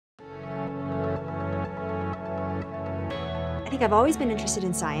I think I've always been interested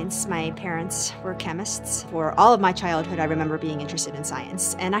in science. My parents were chemists. For all of my childhood, I remember being interested in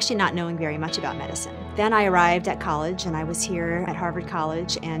science and actually not knowing very much about medicine. Then I arrived at college, and I was here at Harvard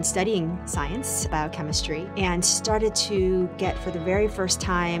College and studying science, biochemistry, and started to get, for the very first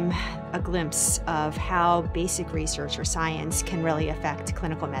time, a glimpse of how basic research or science can really affect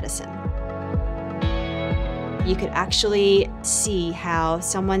clinical medicine. You could actually see how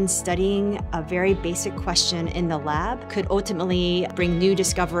someone studying a very basic question in the lab could ultimately bring new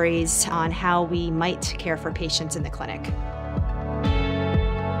discoveries on how we might care for patients in the clinic.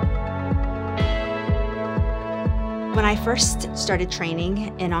 When I first started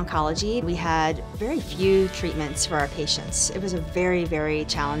training in oncology, we had very few treatments for our patients. It was a very, very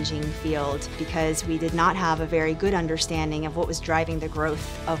challenging field because we did not have a very good understanding of what was driving the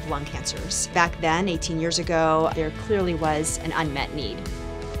growth of lung cancers. Back then, 18 years ago, there clearly was an unmet need.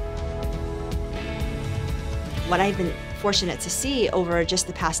 What I've been fortunate to see over just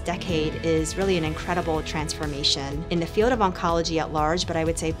the past decade is really an incredible transformation in the field of oncology at large, but I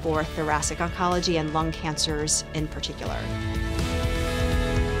would say for thoracic oncology and lung cancers in particular.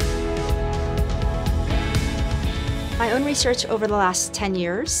 My own research over the last 10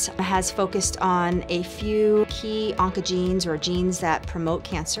 years has focused on a few key oncogenes, or genes that promote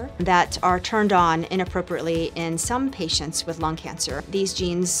cancer, that are turned on inappropriately in some patients with lung cancer. These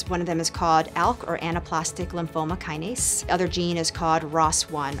genes, one of them is called ALK, or anaplastic lymphoma kinase. The other gene is called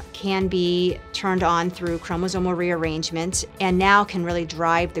ROS1, can be turned on through chromosomal rearrangement and now can really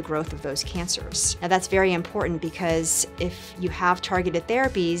drive the growth of those cancers. Now that's very important because if you have targeted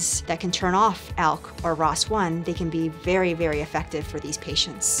therapies that can turn off ALK or ROS1, they can be very, very effective for these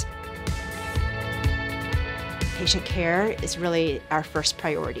patients. Patient care is really our first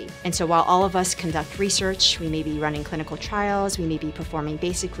priority. And so while all of us conduct research, we may be running clinical trials, we may be performing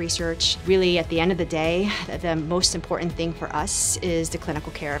basic research, really at the end of the day, the most important thing for us is the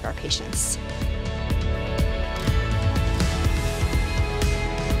clinical care of our patients.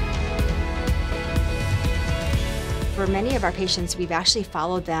 For many of our patients, we've actually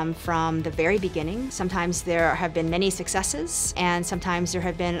followed them from the very beginning. Sometimes there have been many successes, and sometimes there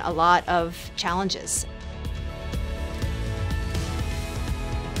have been a lot of challenges.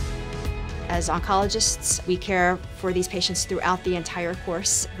 As oncologists, we care for these patients throughout the entire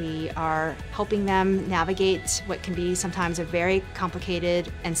course. We are helping them navigate what can be sometimes a very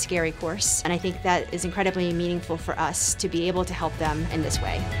complicated and scary course. And I think that is incredibly meaningful for us to be able to help them in this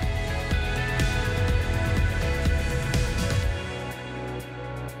way.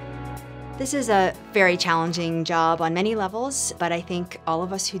 This is a very challenging job on many levels, but I think all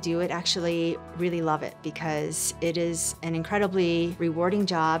of us who do it actually really love it because it is an incredibly rewarding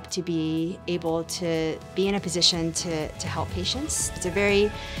job to be able to be in a position to help patients. It's a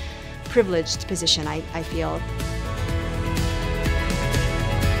very privileged position, I feel.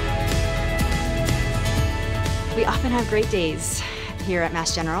 We often have great days here at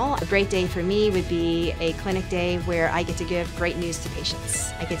Mass General. A great day for me would be a clinic day where I get to give great news to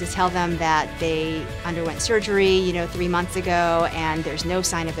patients. I get to tell them that they underwent surgery, 3 months ago and there's no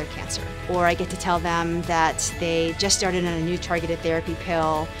sign of their cancer. Or I get to tell them that they just started on a new targeted therapy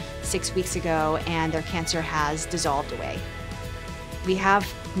pill 6 weeks ago and their cancer has dissolved away. We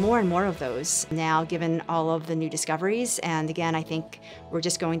have more and more of those now given all of the new discoveries, and again, I think we're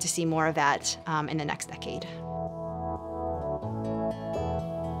just going to see more of that in the next decade.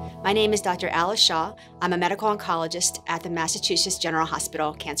 My name is Dr. Alice Shaw. I'm a medical oncologist at the Massachusetts General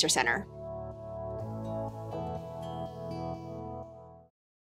Hospital Cancer Center.